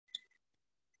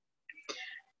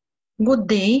Good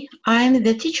day, I am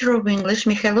the teacher of English,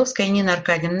 Mikhailovskaya Nina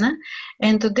Arkadievna,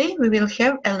 and today we will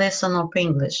have a lesson of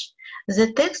English.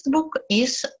 The textbook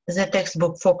is the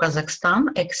textbook for Kazakhstan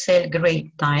Excel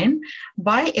Grade 9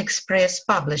 by Express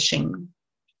Publishing.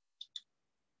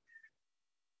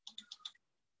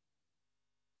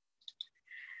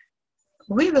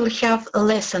 We will have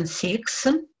lesson 6,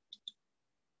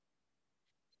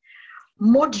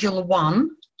 module 1,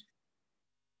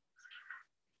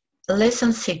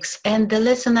 lesson 6, and the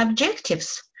lesson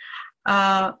objectives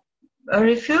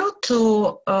refer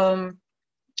to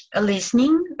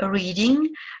listening, reading,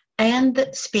 and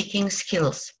speaking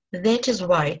skills. That is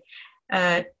why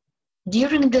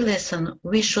during the lesson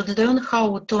we should learn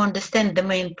how to understand the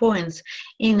main points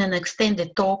in an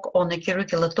extended talk on a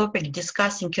curricular topic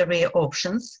discussing career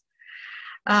options.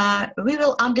 We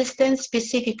will understand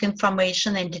specific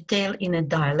information and detail in a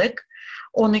dialogue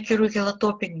on a curricular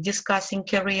topic discussing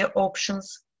career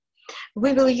options.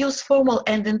 We will use formal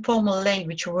and informal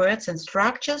language words and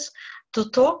structures to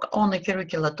talk on a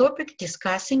curricular topic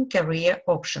discussing career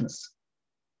options.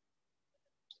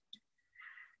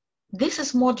 This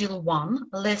is Module 1,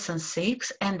 Lesson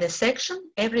 6, and the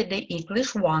section Everyday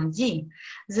English 1D.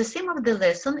 The theme of the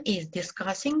lesson is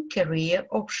discussing career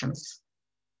options.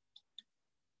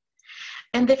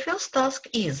 And the first task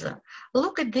is,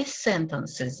 look at these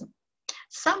sentences.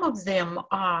 Some of them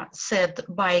are said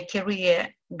by a career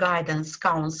guidance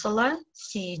counselor,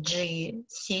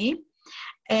 CGC,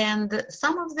 and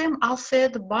some of them are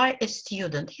said by a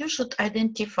student. You should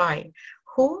identify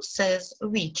who says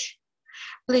which.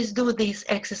 Please do this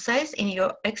exercise in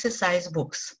your exercise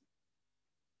books.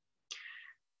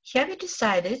 Have you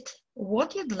decided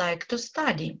what you'd like to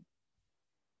study?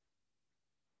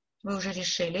 Вы уже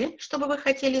решили, что бы вы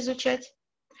хотели изучать?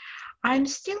 I'm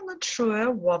still not sure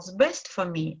what's best for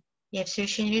me. Я все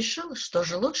еще не решил, что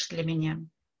же лучше для меня.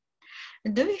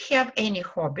 Do you have any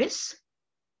hobbies?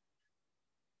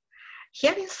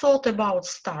 Have you thought about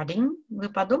studying? Вы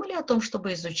подумали о том,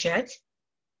 чтобы изучать?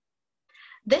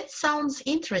 That sounds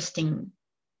interesting.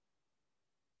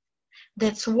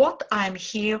 That's what I'm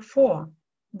here for.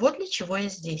 Вот для чего я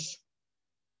здесь.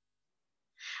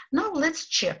 Now let's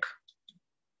check.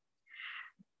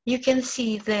 You can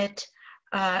see that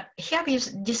have you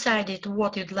decided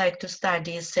what you'd like to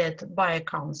study is said by a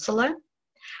counselor.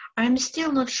 I'm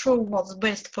still not sure what's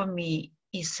best for me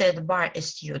is said by a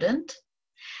student.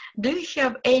 Do you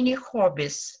have any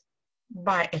hobbies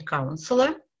by a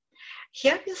counselor?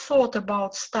 Have you thought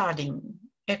about studying?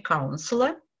 A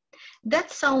counselor.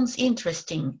 That sounds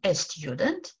interesting. A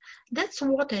student. That's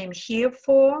what I'm here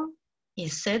for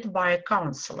is said by a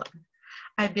counselor.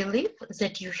 I believe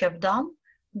that you have done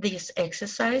this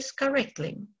exercise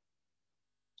correctly.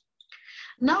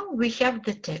 Now we have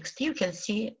the text. You can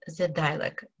see the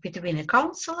dialogue between a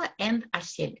counselor and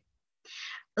Asel.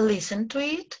 Listen to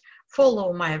it,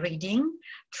 follow my reading,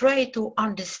 try to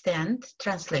understand,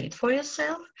 translate for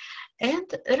yourself,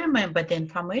 and remember the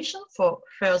information for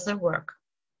further work.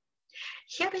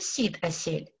 Have a seat,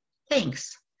 Asel.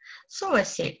 Thanks. So,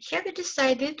 Asel, have you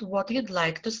decided what you'd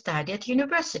like to study at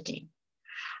university?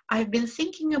 I've been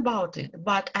thinking about it,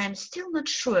 but I'm still not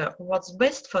sure what's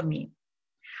best for me.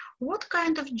 What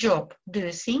kind of job do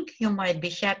you think you might be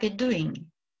happy doing?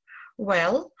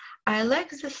 Well, I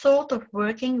like the thought of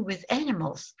working with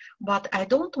animals, but I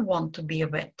don't want to be a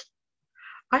vet.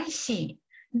 I see.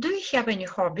 Do you have any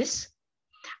hobbies?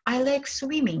 I like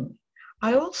swimming.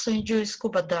 I also enjoy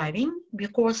scuba diving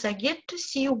because I get to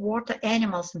see water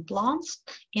animals and plants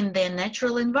in their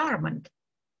natural environment.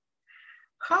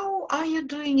 How are you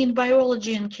doing in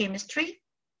biology and chemistry?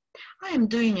 I am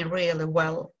doing really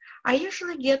well. I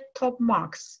usually get top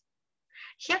marks.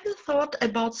 Have you thought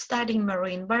about studying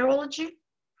marine biology?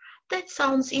 That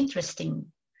sounds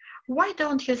interesting. Why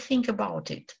don't you think about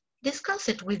it? Discuss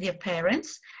it with your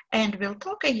parents and we'll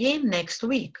talk again next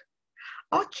week.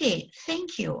 Okay,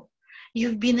 thank you.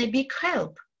 You've been a big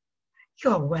help.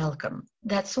 You're welcome.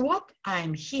 That's what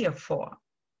I'm here for.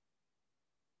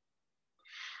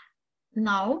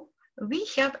 Now we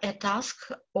have a task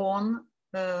on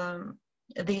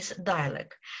this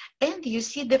dialogue, and you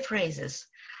see the phrases.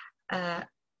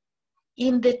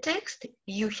 In the text,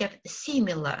 you have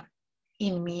similar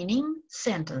in meaning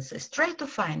sentences. Try to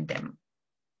find them.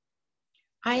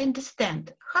 I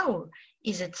understand. How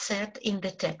is it said in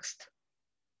the text?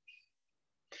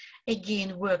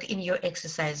 Again, work in your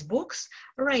exercise books.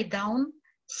 Write down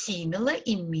similar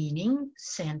in meaning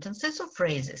sentences or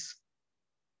phrases.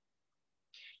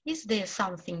 Is there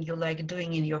something you like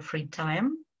doing in your free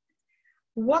time?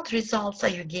 What results are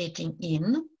you getting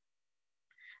in?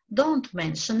 Don't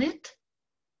mention it.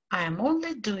 I am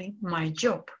only doing my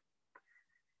job.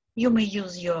 You may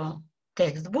use your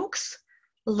textbooks,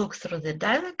 look through the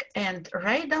dialogue, and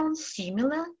write down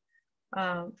similar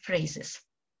phrases.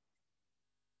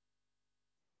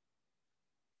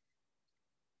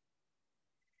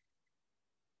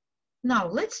 Now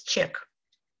let's check.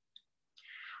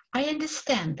 I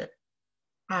understand.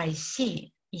 I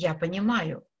see. Я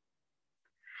понимаю.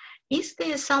 Is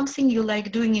there something you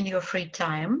like doing in your free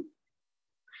time?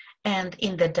 And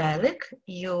in the dialogue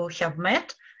you have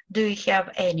met. Do you have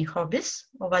any hobbies?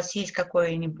 У вас есть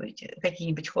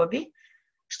какие-нибудь хобби?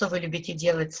 Что вы любите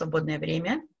делать в свободное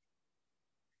время?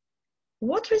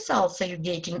 What results are you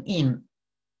getting in?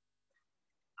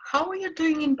 How are you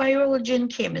doing in biology and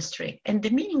chemistry? And the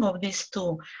meaning of these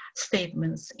two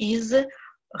statements is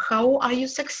how are you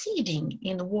succeeding?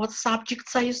 In what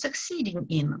subjects are you succeeding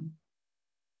in?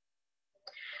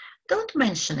 Don't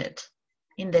mention it.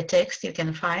 In the text you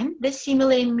can find the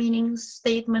similar in meaning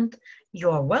statement you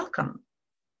are welcome.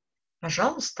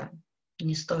 Пожалуйста,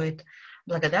 не стоит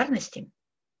благодарности.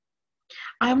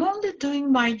 I'm only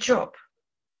doing my job.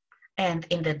 And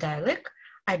in the dialogue,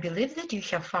 I believe that you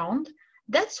have found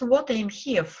that's what I'm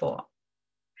here for.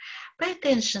 Pay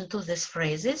attention to these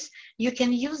phrases. You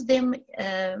can use them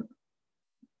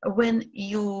when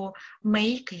you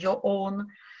make your own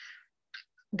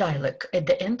dialogue at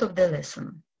the end of the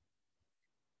lesson.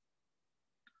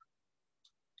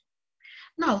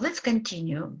 Now let's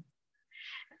continue.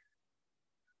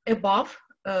 Above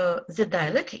the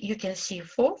dialogue, you can see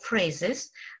 4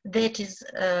 phrases that is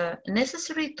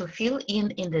necessary to fill in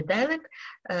the dialogue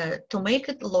to make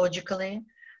it logically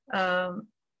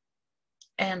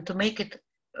and to make it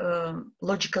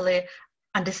logically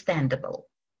understandable.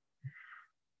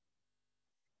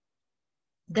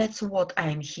 That's what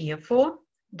I'm here for.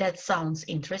 That sounds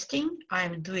interesting.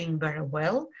 I'm doing very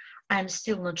well. I'm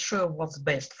still not sure what's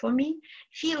best for me.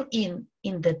 Fill in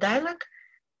the dialogue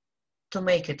to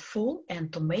make it full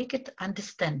and to make it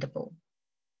understandable.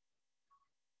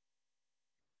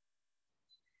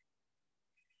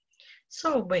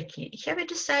 So, Becky, have you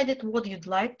decided what you'd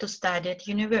like to study at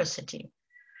university?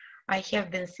 I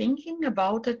have been thinking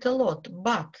about it a lot,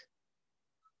 but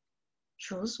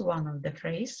choose one of the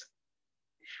phrases.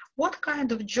 What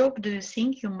kind of job do you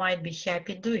think you might be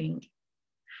happy doing?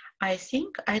 I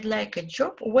think I'd like a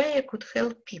job where I could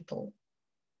help people.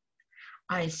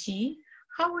 I see.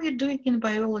 How are you doing in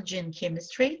biology and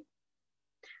chemistry?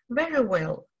 Very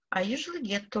well. I usually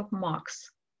get top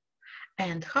marks.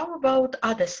 And how about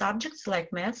other subjects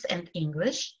like maths and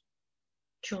English?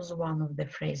 Choose one of the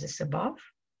phrases above.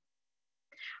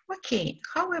 Okay,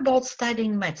 how about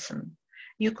studying medicine?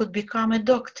 You could become a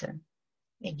doctor.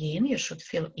 Again, you should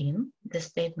fill in the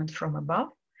statement from above.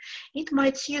 It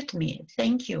might suit me,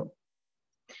 thank you.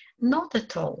 Not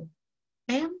at all.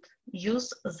 And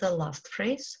use the last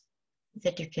phrase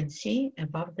that you can see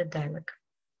above the dialogue.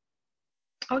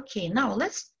 Okay, now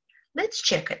let's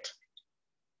check it.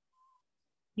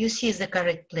 You see the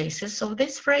correct places of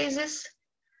these phrases.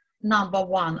 Number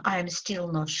 1, I'm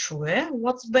still not sure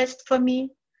what's best for me.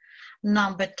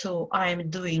 Number 2, I'm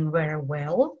doing very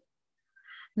well.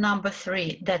 Number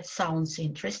 3, that sounds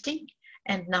interesting.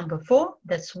 And number 4,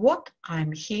 that's what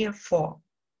I'm here for.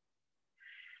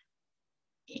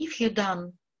 If you've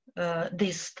done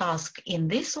this task in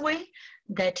this way,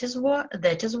 that is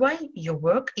why your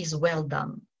work is well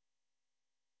done.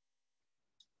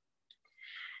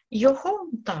 Your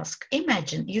home task.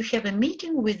 Imagine you have a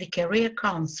meeting with the career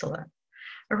counselor.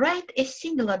 Write a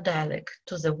similar dialogue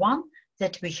to the one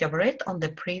that we have read on the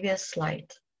previous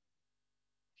slide.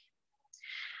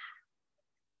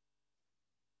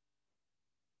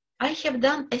 I have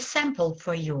done a sample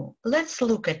for you. Let's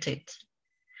look at it.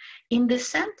 In the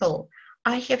sample,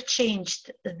 I have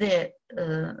changed the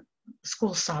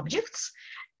school subjects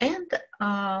and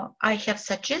I have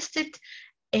suggested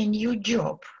a new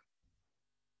job.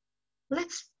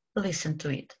 Let's listen to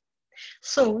it.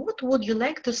 So, what would you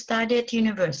like to study at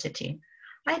university?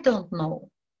 I don't know.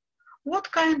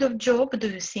 What kind of job do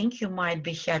you think you might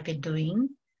be happy doing?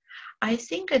 I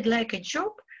think I'd like a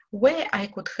job where I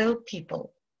could help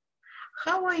people.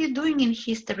 How are you doing in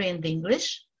history and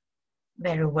English?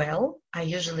 Very well. I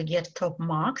usually get top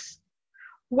marks.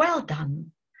 Well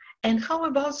done. And how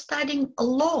about studying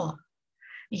law?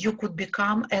 You could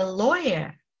become a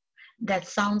lawyer. That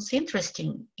sounds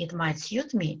interesting. It might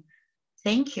suit me.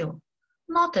 Thank you.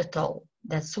 Not at all.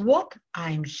 That's what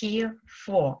I'm here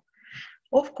for.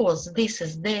 Of course, this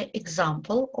is the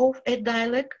example of a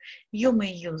dialogue. You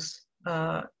may use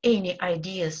any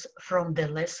ideas from the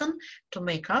lesson to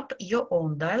make up your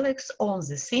own dialogues on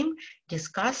the theme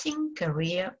discussing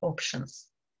career options.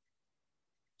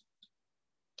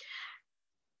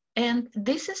 And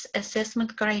this is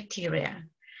assessment criteria.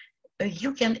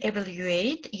 You can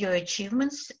evaluate your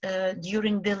achievements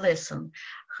during the lesson.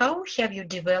 How have you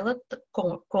developed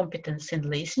competence in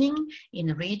listening,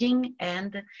 in reading,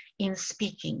 and in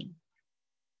speaking?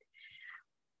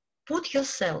 Put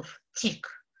yourself tick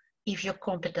if your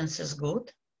competence is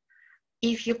good.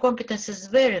 If your competence is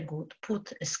very good,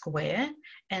 put a square.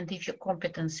 And if your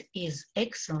competence is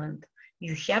excellent,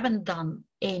 you haven't done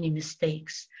any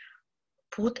mistakes,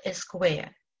 put a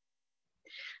square.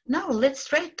 Now let's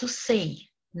try to say,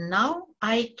 now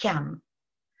I can.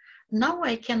 Now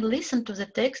I can listen to the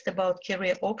text about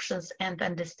career options and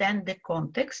understand the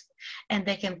context, and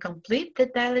I can complete the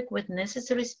dialogue with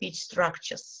necessary speech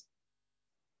structures.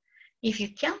 If you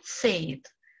can't say it,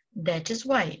 that is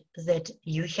why that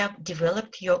you have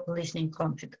developed your listening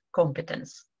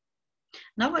competence.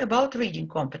 Now about reading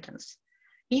competence.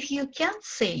 If you can't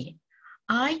say,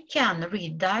 I can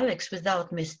read dialects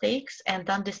without mistakes and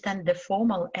understand the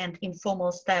formal and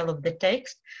informal style of the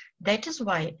text, that is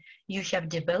why you have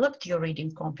developed your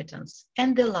reading competence.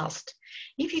 And the last,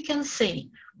 if you can say,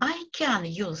 I can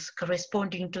use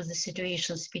corresponding to the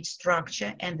situation speech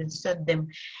structure and insert them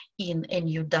in a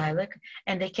new dialogue,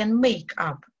 and I can make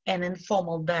up an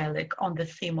informal dialogue on the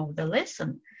theme of the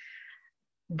lesson,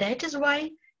 that is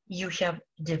why you have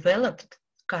developed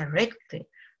correctly,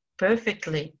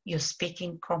 perfectly your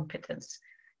speaking competence.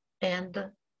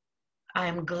 And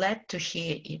I'm glad to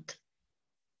hear it.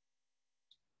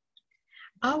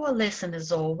 Our lesson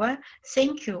is over.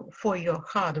 Thank you for your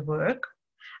hard work.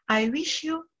 I wish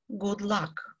you good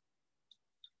luck.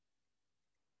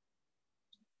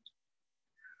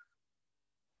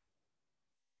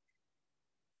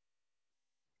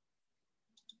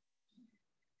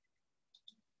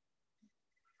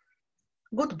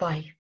 Goodbye.